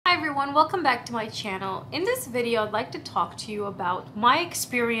Hi everyone, welcome back to my channel. In this video, I'd like to talk to you about my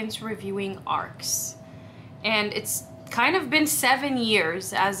experience reviewing ARCs. And it's kind of been 7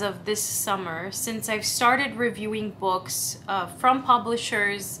 years as of this summer since I've started reviewing books from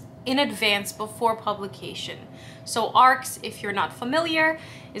publishers in advance before publication. So ARCs, if you're not familiar,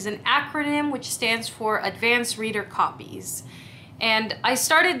 is an acronym which stands for Advanced Reader Copies. And I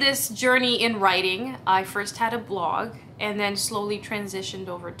started this journey in writing. I first had a blog and then slowly transitioned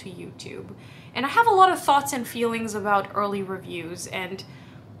over to YouTube. And I have a lot of thoughts and feelings about early reviews and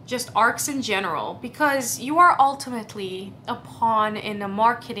just ARCs in general, because you are ultimately a pawn in a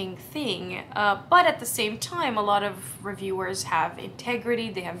marketing thing, but at the same time, a lot of reviewers have integrity,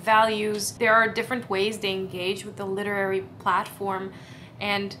 they have values, there are different ways they engage with the literary platform,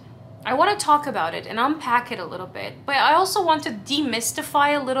 and I want to talk about it and unpack it a little bit, but I also want to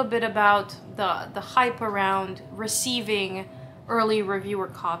demystify a little bit about the hype around receiving early reviewer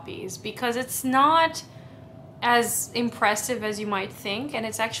copies, because it's not as impressive as you might think, and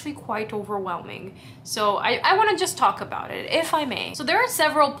it's actually quite overwhelming. So I want to just talk about it, if I may. So there are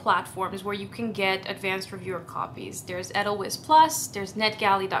several platforms where you can get advanced reviewer copies. There's Edelweiss Plus, there's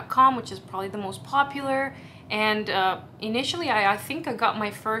NetGalley.com, which is probably the most popular, and initially I think I got my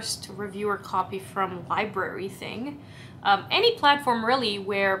first reviewer copy from Library Thing. Any platform really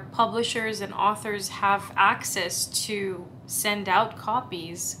where publishers and authors have access to send out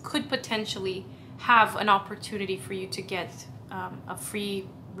copies could potentially have an opportunity for you to get a free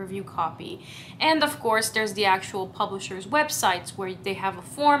review copy. And of course, there's the actual publishers' websites where they have a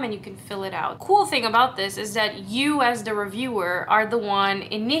form and you can fill it out. Cool thing about this is that you as the reviewer are the one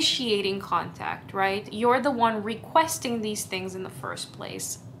initiating contact, right? You're the one requesting these things in the first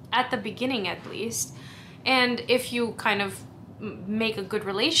place, at the beginning at least. And if you kind of make a good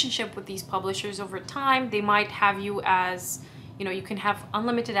relationship with these publishers over time, they might have you as, you know, you can have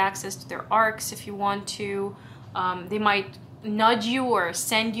unlimited access to their ARCs if you want to. They might nudge you or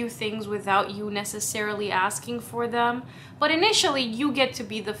send you things without you necessarily asking for them. But initially, you get to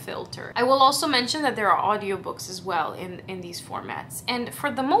be the filter. I will also mention that there are audiobooks as well in these formats. And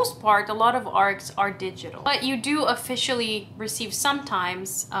for the most part, a lot of ARCs are digital. But you do officially receive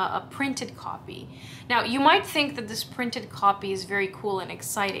sometimes a printed copy. Now, you might think that this printed copy is very cool and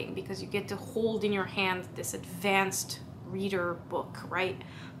exciting because you get to hold in your hand this advanced reader book, right?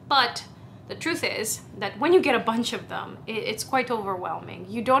 But the truth is that when you get a bunch of them, it's quite overwhelming.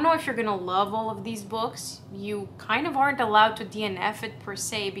 You don't know if you're gonna love all of these books. You kind of aren't allowed to DNF it per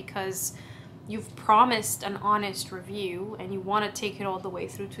se because you've promised an honest review and you want to take it all the way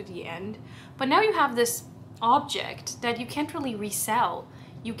through to the end. But now you have this object that you can't really resell.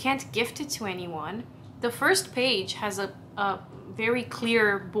 You can't gift it to anyone. The first page has a very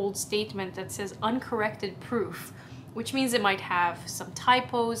clear, bold statement that says uncorrected proof, which means it might have some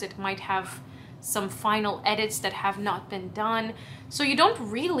typos, it might have some final edits that have not been done. So you don't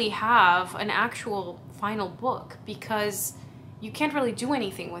really have an actual final book because you can't really do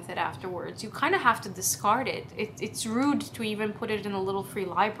anything with it afterwards. You kind of have to discard it. It's rude to even put it in a little free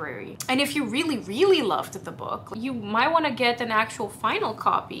library. And if you really, really loved the book, you might want to get an actual final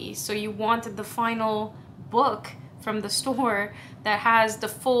copy. So you wanted the final book from the store that has the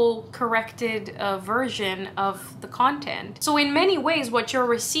full corrected version of the content. So in many ways, what you're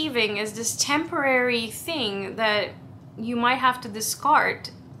receiving is this temporary thing that you might have to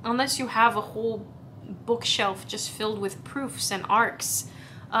discard unless you have a whole bookshelf just filled with proofs and ARCs.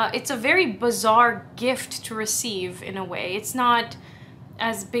 It's a very bizarre gift to receive in a way. It's not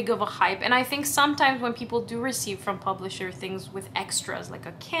as big of a hype. And I think sometimes when people do receive from publisher things with extras, like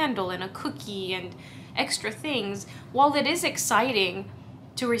a candle and a cookie and extra things, while it is exciting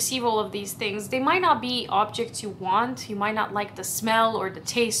to receive all of these things, they might not be objects you want. You might not like the smell or the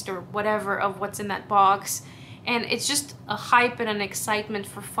taste or whatever of what's in that box. And it's just a hype and an excitement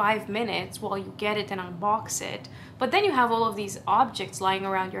for 5 minutes while you get it and unbox it. But then you have all of these objects lying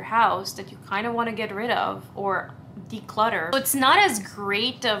around your house that you kind of want to get rid of or declutter. So it's not as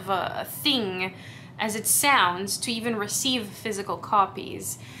great of a thing as it sounds to even receive physical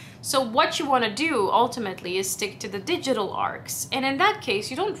copies. So what you want to do ultimately is stick to the digital ARCs. And in that case,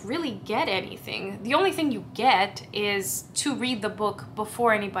 you don't really get anything. The only thing you get is to read the book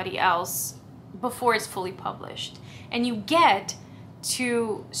before anybody else, before it's fully published. And you get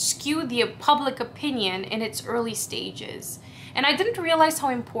to skew the public opinion in its early stages. And I didn't realize how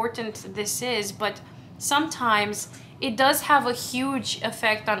important this is, but sometimes it does have a huge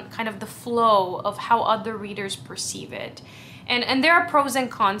effect on kind of the flow of how other readers perceive it. And there are pros and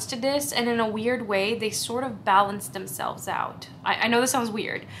cons to this, and in a weird way, they sort of balance themselves out. I know this sounds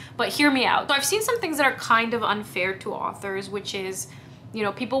weird, but hear me out. So I've seen some things that are kind of unfair to authors, which is You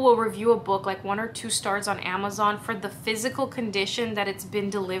know, people will review a book like 1 or 2 stars on Amazon for the physical condition that it's been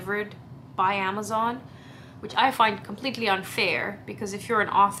delivered by Amazon, which I find completely unfair, because if you're an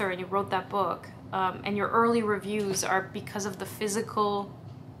author and you wrote that book, and your early reviews are because of the physical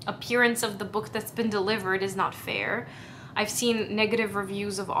appearance of the book that's been delivered, is not fair. I've seen negative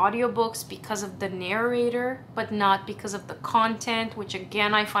reviews of audiobooks because of the narrator, but not because of the content, which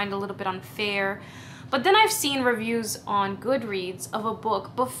again I find a little bit unfair. But then I've seen reviews on Goodreads of a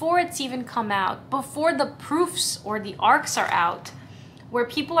book before it's even come out, before the proofs or the arcs are out, where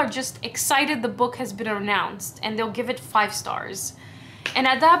people are just excited the book has been announced and they'll give it 5 stars. And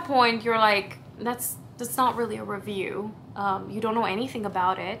at that point, you're like, that's not really a review. You don't know anything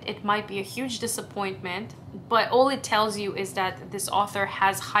about it. It might be a huge disappointment, but all it tells you is that this author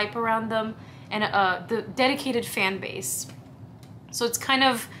has hype around them and the dedicated fan base. So it's kind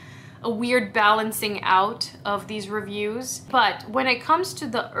of a weird balancing out of these reviews. But when it comes to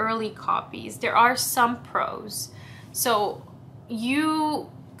the early copies, there are some pros. So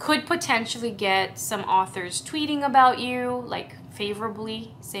you could potentially get some authors tweeting about you, like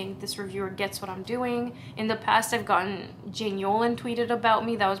favorably, saying this reviewer gets what I'm doing. In the past, I've gotten Jane Yolen tweeted about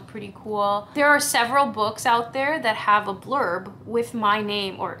me. That was pretty cool. There are several books out there that have a blurb with my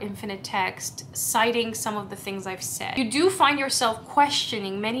name or infinite text citing some of the things I've said. You do find yourself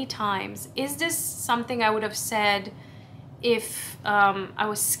questioning many times, is this something I would have said if I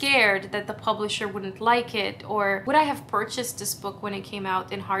was scared that the publisher wouldn't like it? Or would I have purchased this book when it came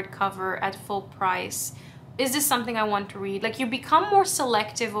out in hardcover at full price? Is this something I want to read? Like, you become more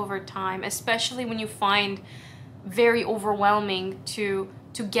selective over time, especially when you find very overwhelming to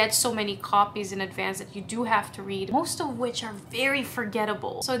get so many copies in advance that you do have to read, most of which are very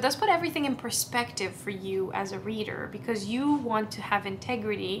forgettable. So it does put everything in perspective for you as a reader, because you want to have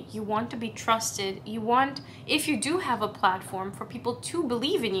integrity, you want to be trusted, you want, if you do have a platform, for people to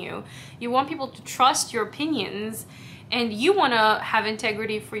believe in you, you want people to trust your opinions, and you want to have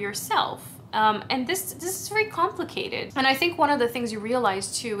integrity for yourself. And this is very complicated. And I think one of the things you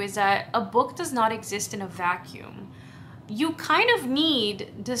realize too is that a book does not exist in a vacuum. You kind of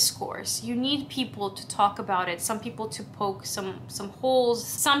need discourse. You need people to talk about it, some people to poke some holes.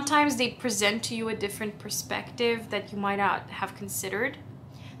 Sometimes they present to you a different perspective that you might not have considered.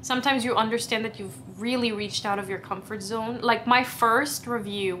 Sometimes you understand that you've really reached out of your comfort zone. Like, my first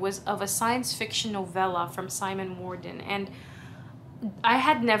review was of a science fiction novella from Simon Warden, and I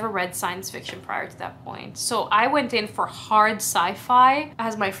had never read science fiction prior to that point. So I went in for hard sci-fi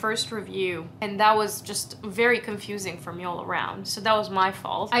as my first review, and that was just very confusing for me all around. So that was my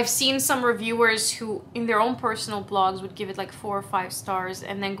fault. I've seen some reviewers who in their own personal blogs would give it like 4 or 5 stars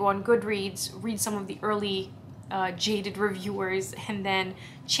and then go on Goodreads, read some of the early jaded reviewers, and then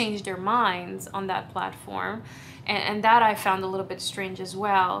change their minds on that platform. And that I found a little bit strange as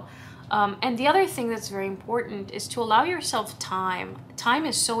well. And the other thing that's very important is to allow yourself time. Time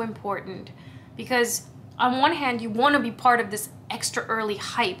is so important, because on one hand, you want to be part of this extra early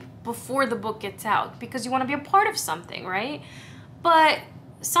hype before the book gets out, because you want to be a part of something, right? But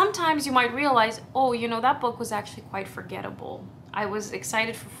sometimes you might realize, oh, you know, that book was actually quite forgettable. I was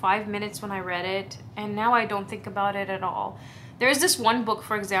excited for 5 minutes when I read it, and now I don't think about it at all. There's this one book,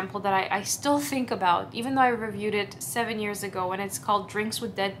 for example, that I still think about, even though I reviewed it 7 years ago, and it's called Drinks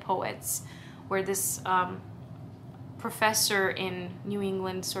with Dead Poets, where this professor in New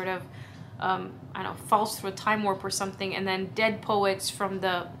England sort of, I don't know, falls through a time warp or something, and then dead poets from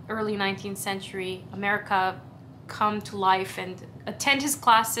the early 19th century America come to life and attend his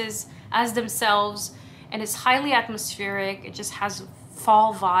classes as themselves, and it's highly atmospheric. It just has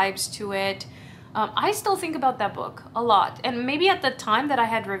fall vibes to it. I still think about that book a lot, and maybe at the time that I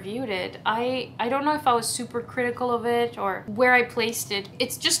had reviewed it, I don't know if I was super critical of it or where I placed it.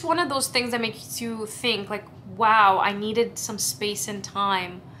 It's just one of those things that makes you think like, wow, I needed some space and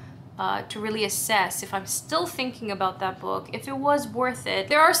time to really assess if I'm still thinking about that book, if it was worth it.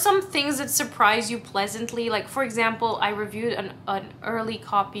 There are some things that surprise you pleasantly. Like, for example, I reviewed an early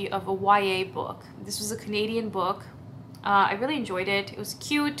copy of a YA book. This was a Canadian book. I really enjoyed it. It was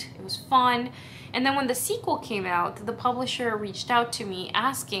cute, it was fun. And then when the sequel came out, the publisher reached out to me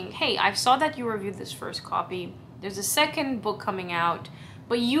asking, hey, I saw that you reviewed this first copy. There's a second book coming out,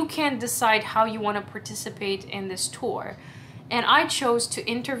 but you can decide how you want to participate in this tour. And I chose to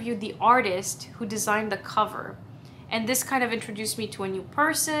interview the artist who designed the cover. And this kind of introduced me to a new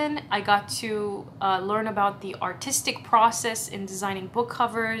person. I got to learn about the artistic process in designing book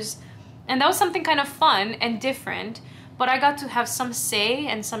covers. And that was something kind of fun and different. But I got to have some say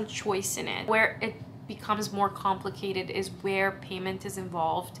and some choice in it. Where it becomes more complicated is where payment is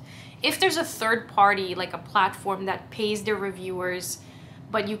involved. If there's a third party, like a platform that pays their reviewers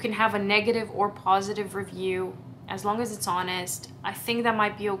but you can have a negative or positive review as long as it's honest. I think that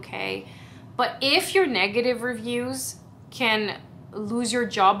might be okay. But if your negative reviews can lose your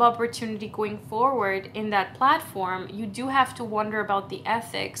job opportunity going forward in that platform, you do have to wonder about the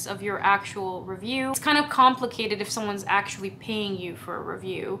ethics of your actual review. It's kind of complicated if someone's actually paying you for a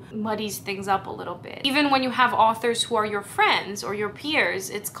review. It muddies things up a little bit. Even when you have authors who are your friends or your peers,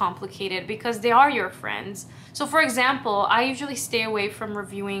 it's complicated because they are your friends. So for example, I usually stay away from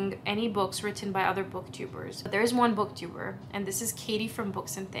reviewing any books written by other booktubers. There's one booktuber, and this is Katie from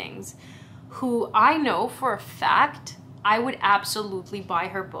Books and Things, who I know for a fact I would absolutely buy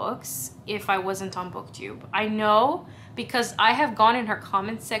her books if I wasn't on BookTube. I know because I have gone in her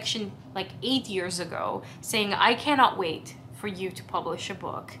comment section like 8 years ago saying, I cannot wait for you to publish a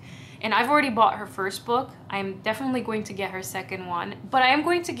book. And I've already bought her first book. I'm definitely going to get her second one, but I am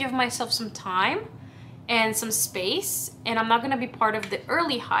going to give myself some time and some space, and I'm not gonna be part of the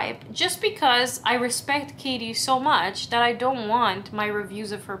early hype just because I respect Katie so much that I don't want my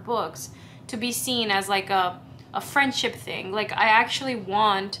reviews of her books to be seen as like a friendship thing. Like, I actually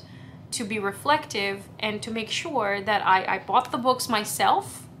want to be reflective and to make sure that I bought the books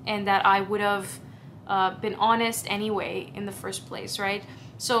myself and that I would have been honest anyway in the first place, right?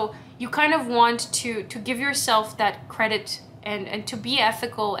 So you kind of want to give yourself that credit and to be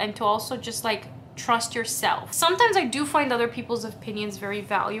ethical and to also just like trust yourself. Sometimes I do find other people's opinions very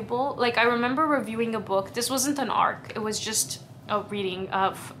valuable. Like, I remember reviewing a book. This wasn't an arc, it was just a reading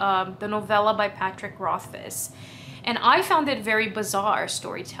of the novella by Patrick Rothfuss. And I found it very bizarre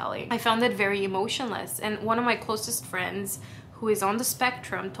storytelling. I found it very emotionless. And one of my closest friends who is on the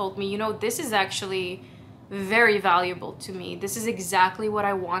spectrum told me, you know, this is actually very valuable to me. This is exactly what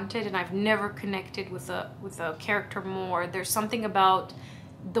I wanted, and I've never connected with a character more. There's something about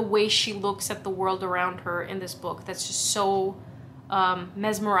the way she looks at the world around her in this book that's just so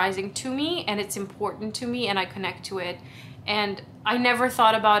mesmerizing to me, and it's important to me, and I connect to it. And I never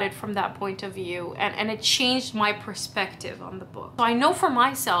thought about it from that point of view, and it changed my perspective on the book. So I know for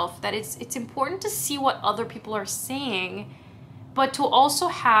myself that it's important to see what other people are saying, but to also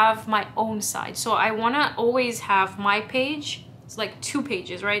have my own side. So I want to always have my page. It's like 2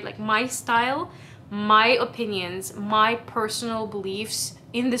 pages, right? Like my style, my opinions, my personal beliefs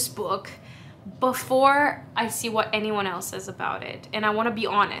in this book before I see what anyone else says about it. And I want to be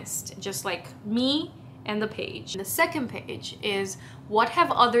honest, just like me and the page. The second page is, what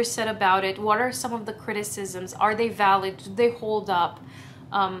have others said about it? What are some of the criticisms? Are they valid? Do they hold up?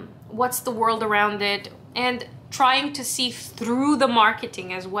 What's the world around it? And trying to see through the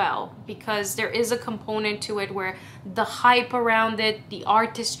marketing as well, because there is a component to it where the hype around it, the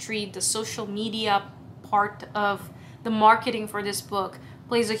artistry, the social media part of the marketing for this book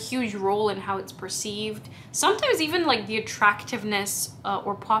plays a huge role in how it's perceived. Sometimes even like the attractiveness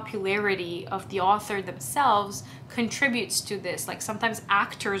or popularity of the author themselves contributes to this. Like sometimes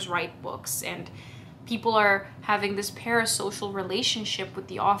actors write books and people are having this parasocial relationship with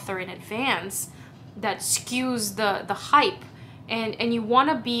the author in advance that skews the hype. And you want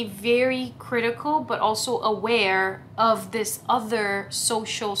to be very critical but also aware of this other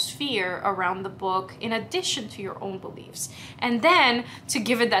social sphere around the book in addition to your own beliefs. And then to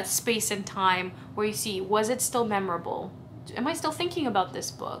give it that space and time where you see, was it still memorable? Am I still thinking about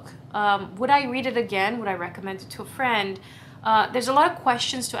this book? Would I read it again? Would I recommend it to a friend? There's a lot of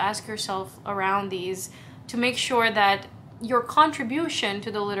questions to ask yourself around these to make sure that your contribution to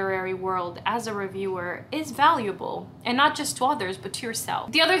the literary world as a reviewer is valuable, and not just to others, but to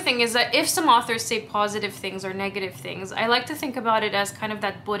yourself. The other thing is that if some authors say positive things or negative things, I like to think about it as kind of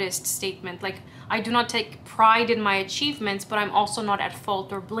that Buddhist statement, like, I do not take pride in my achievements, but I'm also not at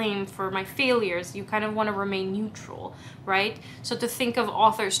fault or blamed for my failures. You kind of want to remain neutral, right? So to think of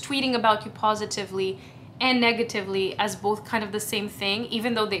authors tweeting about you positively and negatively as both kind of the same thing,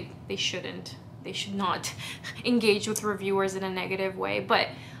 even though they shouldn't. They should not engage with reviewers in a negative way. But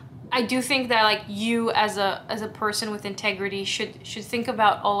I do think that like you as a person with integrity should think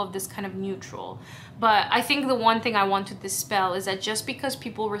about all of this kind of neutral. But I think the one thing I want to dispel is that just because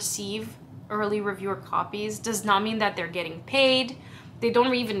people receive early reviewer copies does not mean that they're getting paid. They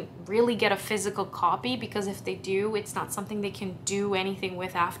don't even really get a physical copy, because if they do, it's not something they can do anything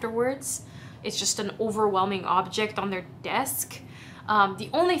with afterwards. It's just an overwhelming object on their desk. The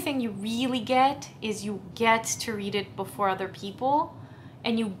only thing you really get is you get to read it before other people,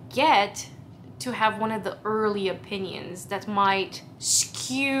 and you get to have one of the early opinions that might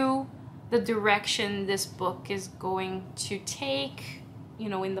skew the direction this book is going to take, you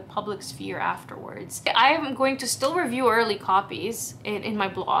know, in the public sphere afterwards. I am going to still review early copies in my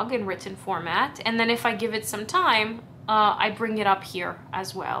blog in written format, and then if I give it some time, I bring it up here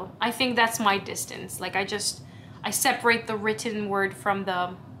as well. I think that's my distance. Like I separate the written word from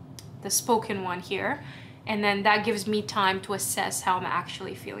the spoken one here. And then that gives me time to assess how I'm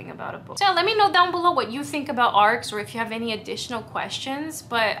actually feeling about a book. So let me know down below what you think about ARCs, or if you have any additional questions.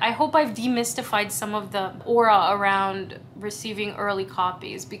 But I hope I've demystified some of the aura around receiving early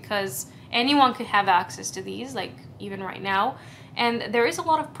copies, because anyone could have access to these, like even right now. And there is a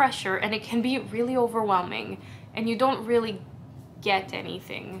lot of pressure, and it can be really overwhelming, and you don't really get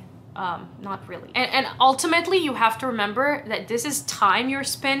anything. Not really. And ultimately, you have to remember that this is time you're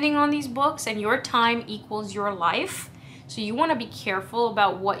spending on these books, and your time equals your life. So you want to be careful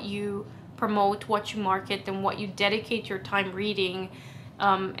about what you promote, what you market, and what you dedicate your time reading.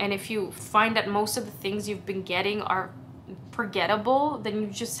 And if you find that most of the things you've been getting are forgettable, then you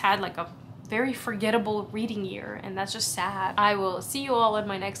just had like a very forgettable reading year, and that's just sad. I will see you all in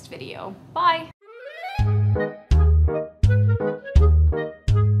my next video. Bye!